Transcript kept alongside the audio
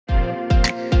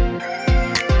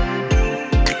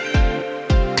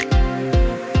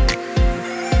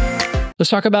Let's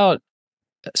talk about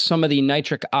some of the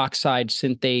nitric oxide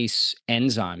synthase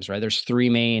enzymes, right? There's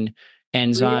three main Yeah,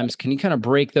 enzymes. Can you kind of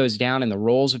break those down and the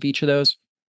roles of each of those?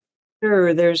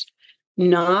 sure. There's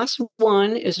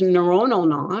NOS1 is neuronal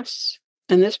NOS,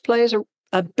 and this plays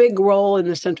a big role in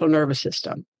the central nervous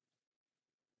system.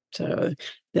 So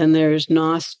then there's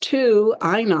NOS2,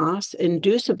 iNOS,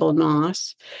 inducible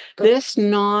NOS. This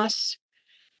NOS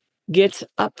gets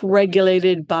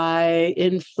upregulated by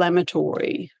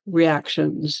inflammatory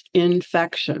reactions,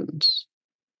 infections.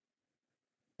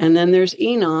 And then there's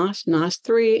eNOS,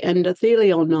 NOS3,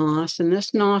 endothelial NOS, and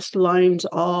this NOS lines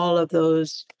all of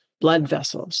those blood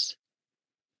vessels.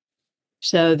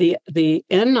 So the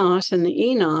nNOS and the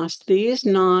eNOS, these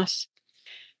NOS,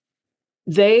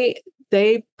 they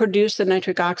produce the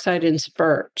nitric oxide in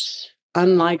spurts,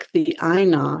 unlike the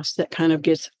iNOS that kind of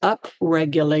gets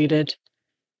upregulated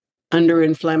under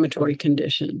inflammatory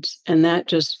conditions, and that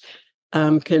just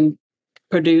can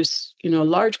produce,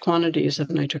 large quantities of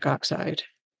nitric oxide.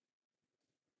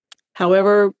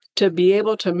 However, to be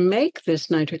able to make this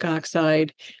nitric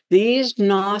oxide, these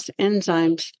NOS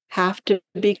enzymes have to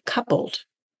be coupled.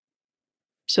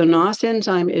 So NOS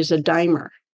enzyme is a dimer,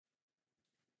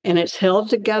 and it's held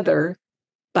together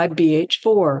by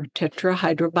BH4,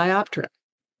 tetrahydrobiopterin.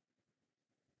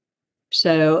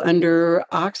 So under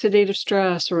oxidative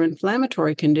stress or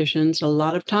inflammatory conditions, a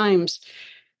lot of times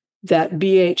that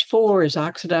BH4 is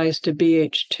oxidized to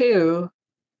BH2,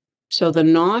 so the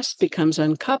NOS becomes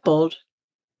uncoupled.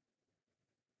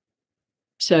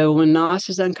 So when NOS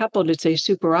is uncoupled, it's a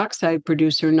superoxide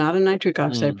producer, not a nitric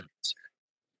oxide producer.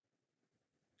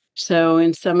 So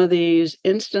in some of these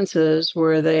instances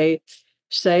where they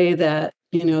say that,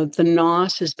 the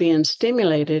NOS is being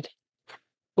stimulated,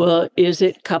 well, is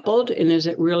it coupled and is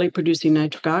it really producing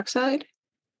nitric oxide?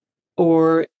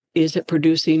 Or is it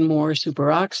producing more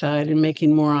superoxide and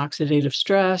making more oxidative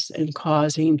stress and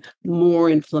causing more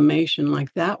inflammation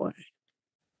like that way?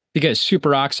 Because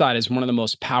superoxide is one of the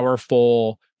most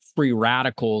powerful free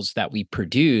radicals that we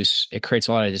produce. It creates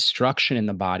a lot of destruction in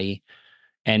the body.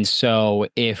 And so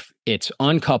if it's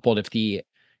uncoupled, if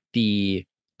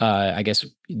I guess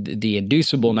the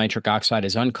inducible nitric oxide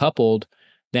is uncoupled,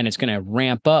 then it's going to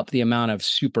ramp up the amount of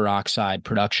superoxide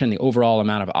production, the overall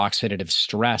amount of oxidative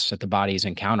stress that the body is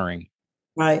encountering.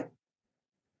 Right.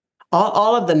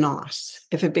 All of the NOS,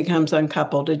 if it becomes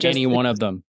uncoupled, Any one of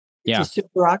them. it's Yeah. a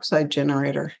superoxide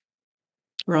generator.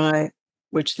 Right.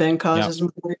 Which then Yeah. causes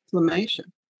more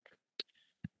inflammation.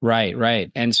 Right,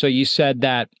 right. And so you said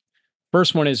that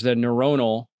first one is the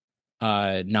neuronal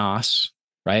NOS,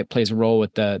 right? Plays a role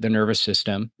with the nervous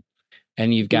system.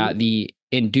 And you've got the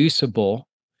inducible,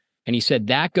 and you said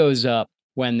that goes up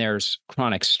when there's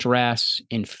chronic stress,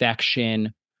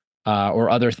 infection, or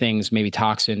other things, maybe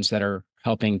toxins that are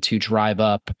helping to drive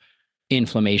up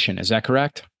inflammation. Is that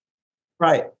correct?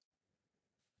 Right.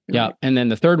 Yeah. Right. And then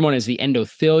the third one is the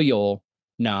endothelial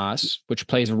NOS, which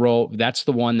plays a role. That's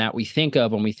the one that we think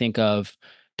of when we think of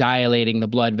dilating the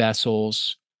blood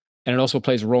vessels. And it also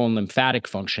plays a role in lymphatic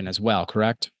function as well,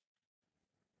 correct?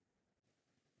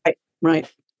 Right.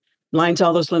 Right. Lines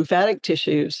all those lymphatic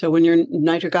tissues. So when you're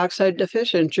nitric oxide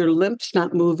deficient, your lymph's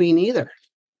not moving either.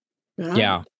 Right?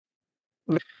 Yeah.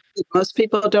 Most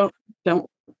people don't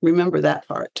remember that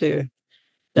part too.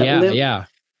 That Yeah. lymph Yeah.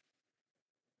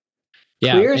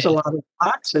 Yeah. clears a lot of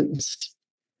toxins.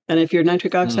 And if you're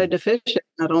nitric oxide deficient,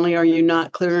 not only are you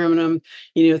not clearing them,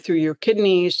 through your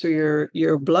kidneys, through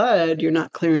your blood, you're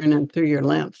not clearing them through your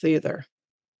lymph either.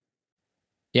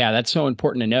 Yeah, that's so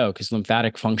important to know because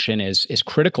lymphatic function is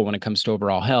critical when it comes to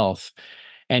overall health.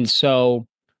 And so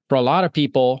for a lot of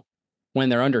people, when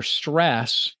they're under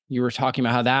stress, you were talking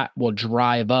about how that will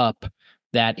drive up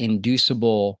that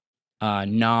inducible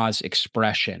NOS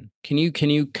expression. Can you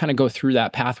kind of go through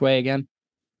that pathway again?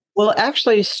 Well,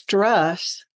 actually,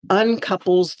 stress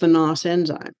uncouples the NOS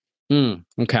enzyme.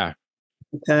 Okay.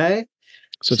 Okay.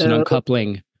 So it's an So,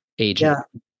 uncoupling agent.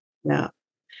 yeah. Yeah.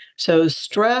 So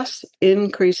stress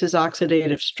increases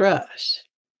oxidative stress.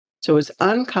 So it's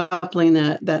uncoupling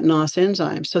that NOS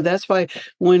enzyme. So that's why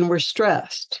when we're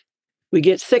stressed, we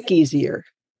get sick easier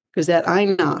because that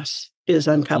iNOS is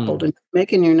uncoupled and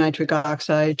making your nitric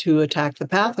oxide to attack the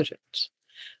pathogens.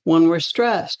 When we're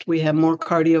stressed, we have more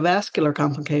cardiovascular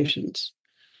complications,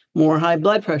 more high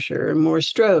blood pressure, more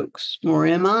strokes, more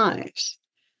MIs,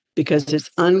 because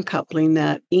it's uncoupling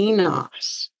that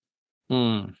eNOS.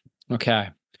 Okay.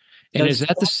 And is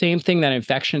that the same thing that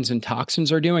infections and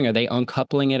toxins are doing? Are they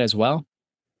uncoupling it as well?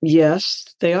 Yes,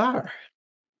 they are.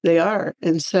 They are.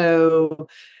 And so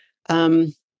a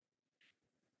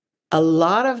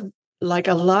lot of like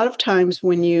a lot of times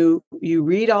when you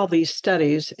read all these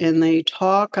studies and they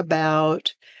talk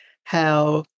about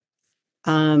how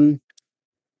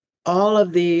all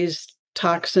of these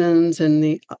toxins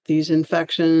and these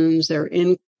infections,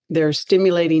 they're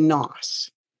stimulating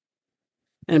NOS,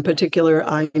 in particular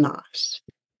iNOS.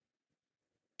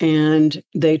 And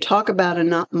they talk about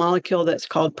a molecule that's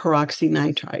called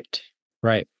peroxynitrite.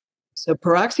 Right. So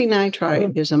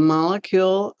peroxynitrite is a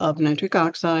molecule of nitric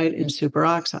oxide and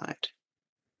superoxide.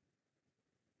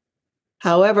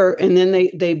 However, and then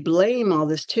they blame all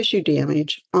this tissue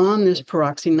damage on this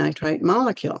peroxynitrite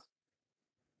molecule.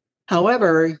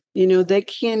 However, they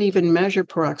can't even measure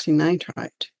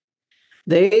peroxynitrite.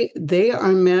 They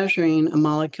are measuring a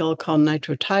molecule called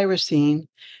nitrotyrosine,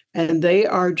 and they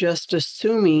are just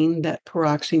assuming that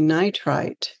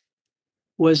peroxynitrite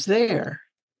was there.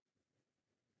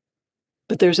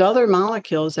 But there's other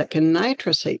molecules that can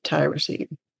nitrosate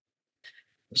tyrosine.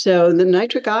 So the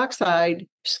nitric oxide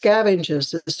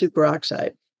scavenges the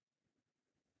superoxide,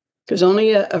 because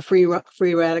only a free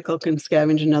radical can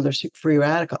scavenge another free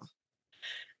radical.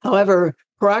 However,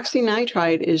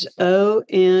 peroxynitrite is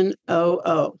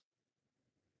ONOO.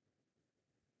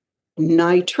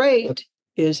 Nitrate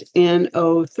is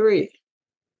NO3.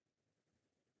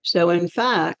 So in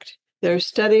fact, there are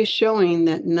studies showing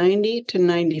that 90 to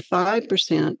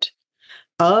 95%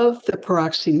 of the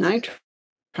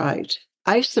peroxynitrite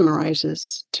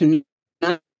isomerizes to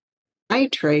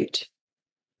nitrate,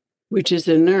 which is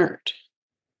inert.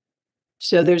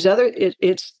 So there's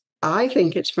I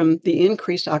think it's from the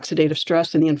increased oxidative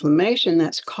stress and the inflammation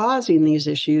that's causing these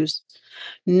issues,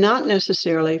 not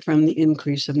necessarily from the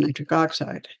increase of nitric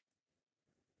oxide.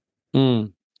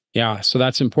 Yeah, so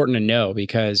that's important to know,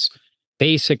 because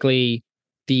basically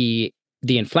the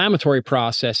inflammatory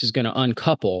process is going to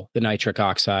uncouple the nitric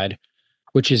oxide,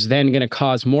 which is then going to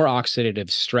cause more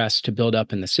oxidative stress to build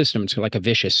up in the system. It's like a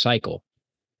vicious cycle.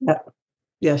 Yeah.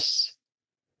 Yes.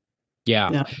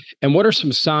 Yeah. And what are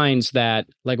some signs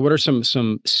what are some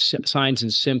signs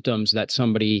and symptoms that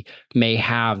somebody may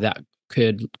have that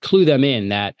could clue them in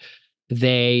that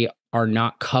they are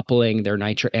not coupling their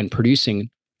nitric and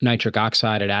producing nitric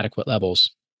oxide at adequate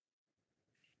levels?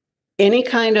 Any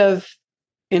kind of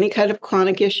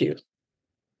chronic issue,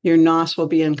 your NOS will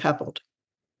be uncoupled.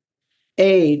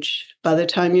 Age, by the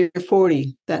time you're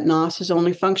 40, that NOS is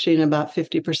only functioning about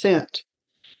 50%.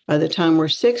 By the time we're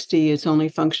 60, it's only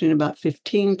functioning about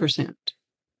 15%.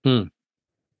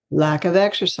 Lack of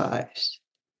exercise.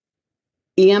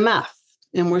 EMF,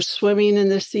 and we're swimming in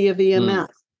the sea of EMF,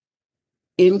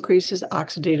 increases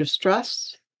oxidative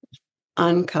stress,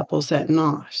 uncouples that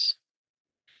NOS.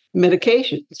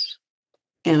 Medications,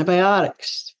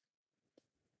 antibiotics,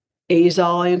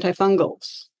 azole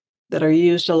antifungals that are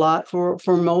used a lot for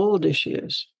mold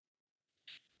issues,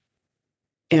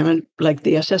 and like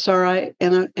the SSRI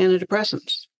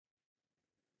antidepressants,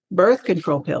 birth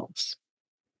control pills.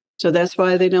 So that's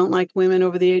why they don't like women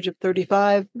over the age of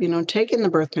 35, taking the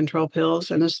birth control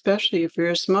pills, and especially if you're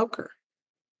a smoker.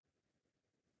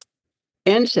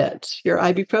 NSAIDs, your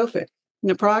ibuprofen,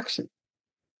 naproxen,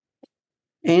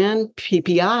 and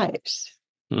PPIs.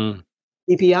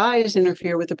 PPIs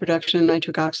interfere with the production of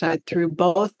nitric oxide through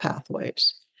both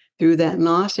pathways, through that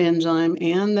NOS enzyme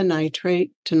and the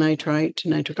nitrate to nitrite to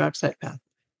nitric oxide pathway.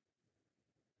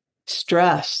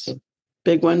 Stress,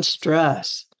 big one,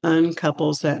 stress,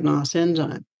 uncouples that NOS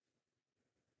enzyme.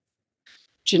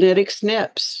 Genetic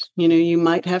SNPs, you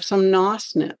might have some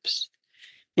NOS SNPs.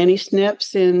 Any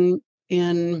SNPs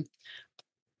in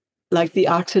like the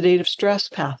oxidative stress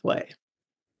pathway.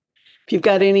 If you've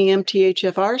got any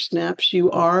MTHFR SNPs,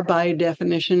 you are by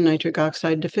definition nitric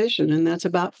oxide deficient, and that's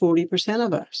about 40%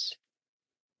 of us.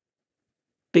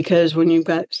 Because when you've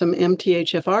got some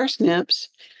MTHFR SNPs,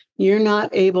 you're not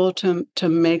able to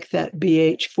make that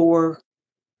BH4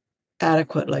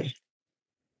 adequately.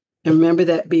 And remember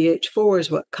that BH4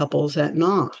 is what couples that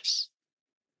NOS.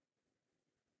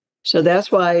 So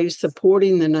that's why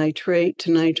supporting the nitrate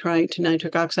to nitrite to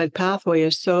nitric oxide pathway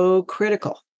is so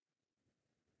critical.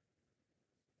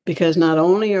 Because not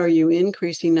only are you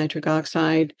increasing nitric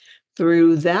oxide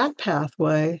through that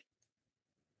pathway,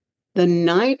 the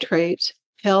nitrates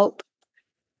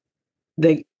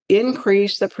they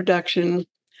increase the production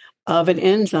of an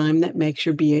enzyme that makes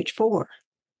your BH4.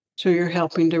 So you're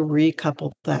helping to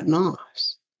recouple that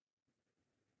NOS.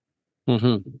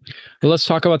 Well, let's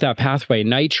talk about that pathway.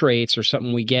 Nitrates are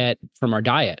something we get from our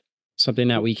diet, something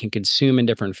that we can consume in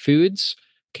different foods.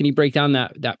 Can you break down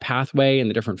that pathway and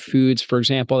the different foods, for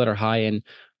example, that are high in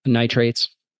nitrates?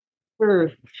 Sure.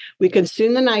 We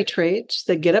consume the nitrates,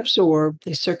 they get absorbed,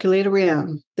 they circulate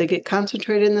around, they get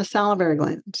concentrated in the salivary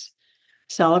glands.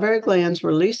 salivary glands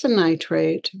release the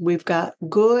nitrate. We've got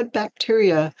good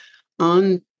bacteria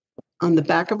on the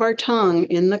back of our tongue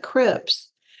in the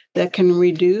crypts that can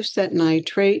reduce that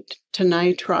nitrate to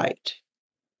nitrite.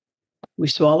 We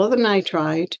swallow the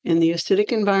nitrite in the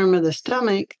acidic environment of the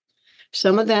stomach.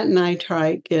 Some of that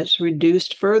nitrite gets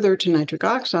reduced further to nitric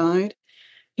oxide.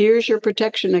 Here's your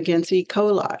protection against E.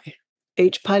 coli,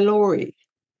 H. pylori.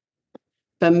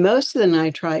 But most of the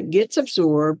nitrite gets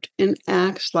absorbed and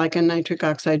acts like a nitric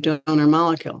oxide donor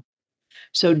molecule.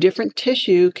 So different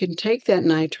tissue can take that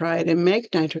nitrite and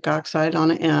make nitric oxide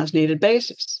on an as-needed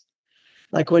basis.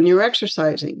 Like when you're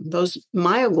exercising, those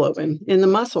myoglobin in the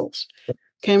muscles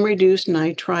can reduce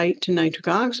nitrite to nitric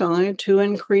oxide to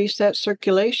increase that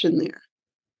circulation there.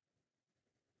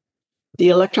 The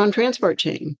electron transport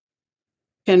chain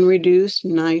can reduce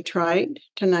nitrite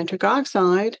to nitric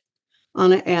oxide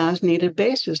on an as-needed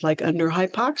basis, like under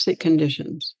hypoxic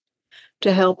conditions,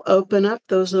 to help open up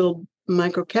those little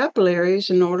microcapillaries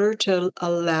in order to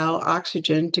allow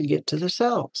oxygen to get to the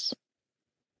cells.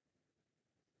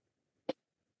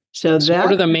 So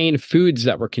what are the main foods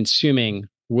that we're consuming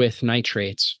with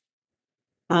nitrates?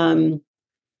 Arugula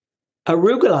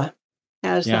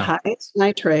has the highest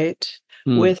nitrate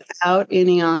without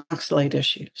any oxalate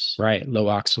issues. Right, low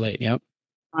oxalate, yep.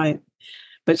 Right.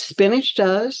 But spinach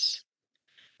does,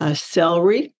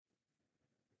 celery,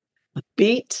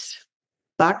 beets,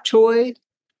 bok choy,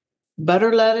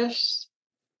 butter lettuce,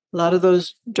 a lot of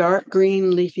those dark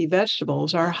green leafy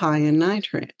vegetables are high in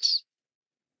nitrates.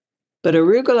 But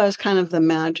arugula is kind of the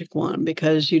magic one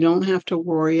because you don't have to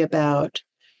worry about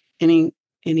any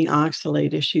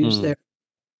oxalate issues there.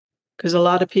 Because a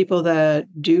lot of people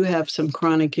that do have some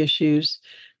chronic issues,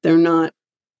 they're not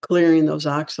clearing those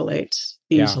oxalates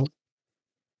easily.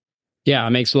 Yeah,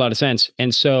 it makes a lot of sense.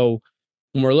 And so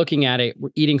when we're looking at it, we're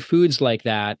eating foods like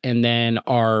that, and then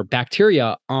our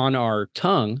bacteria on our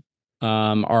tongue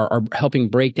are helping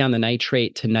break down the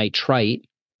nitrate to nitrite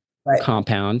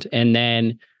compound. And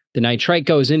then the nitrite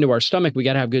goes into our stomach. We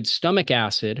got to have good stomach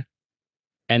acid,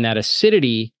 and that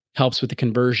acidity helps with the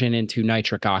conversion into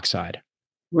nitric oxide.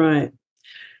 Right.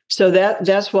 So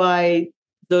that's why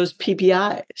those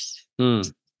PPIs,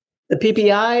 the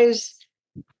PPIs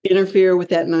interfere with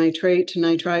that nitrate to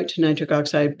nitrite to nitric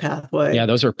oxide pathway. Yeah,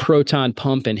 those are proton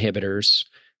pump inhibitors.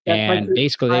 And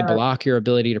basically they block your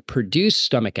ability to produce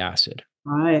stomach acid.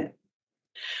 Right.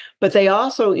 But they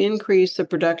also increase the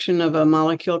production of a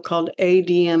molecule called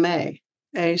ADMA,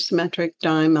 asymmetric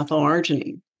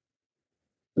dimethylarginine,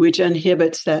 which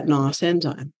inhibits that NOS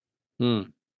enzyme.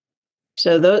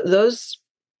 So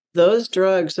those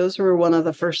drugs, those were one of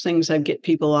the first things I'd get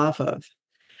people off of.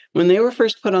 When they were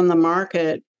first put on the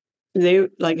market,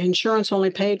 insurance only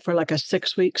paid for like a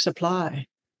 6-week supply.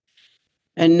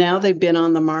 And now they've been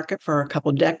on the market for a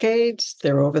couple decades.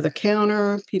 They're over the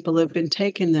counter. People have been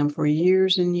taking them for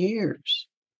years and years.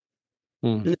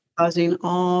 And they're causing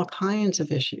all kinds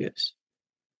of issues.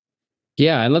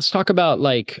 Yeah. And let's talk about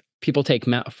people take,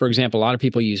 for example, a lot of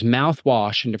people use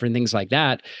mouthwash and different things like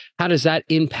that. How does that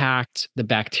impact the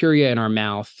bacteria in our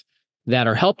mouth that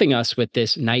are helping us with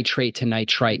this nitrate to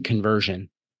nitrite conversion?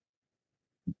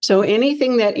 So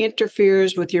anything that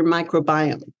interferes with your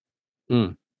microbiome,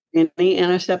 any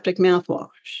antiseptic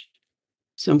mouthwash,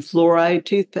 some fluoride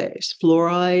toothpaste.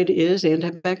 Fluoride is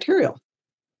antibacterial.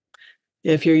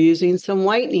 If you're using some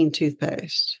whitening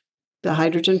toothpaste, the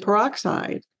hydrogen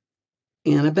peroxide,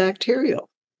 antibacterial.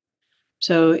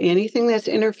 So anything that's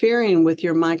interfering with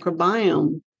your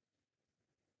microbiome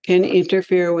can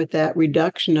interfere with that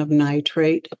reduction of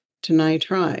nitrate to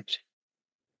nitrite.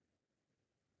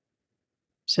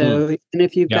 So, and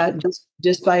if you've got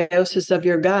dysbiosis of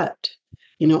your gut,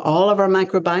 all of our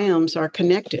microbiomes are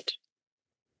connected.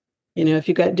 If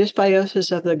you've got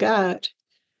dysbiosis of the gut,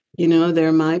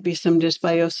 there might be some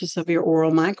dysbiosis of your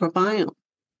oral microbiome.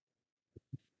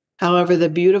 However, the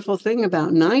beautiful thing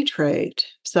about nitrate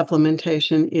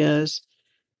supplementation is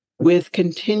with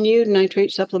continued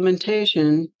nitrate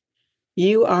supplementation,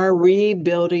 you are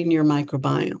rebuilding your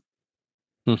microbiome.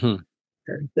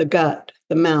 The gut,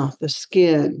 the mouth, the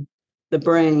skin, the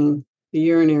brain, the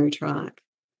urinary tract.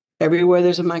 Everywhere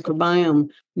there's a microbiome,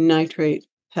 nitrate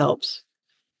helps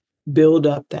build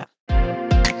up that.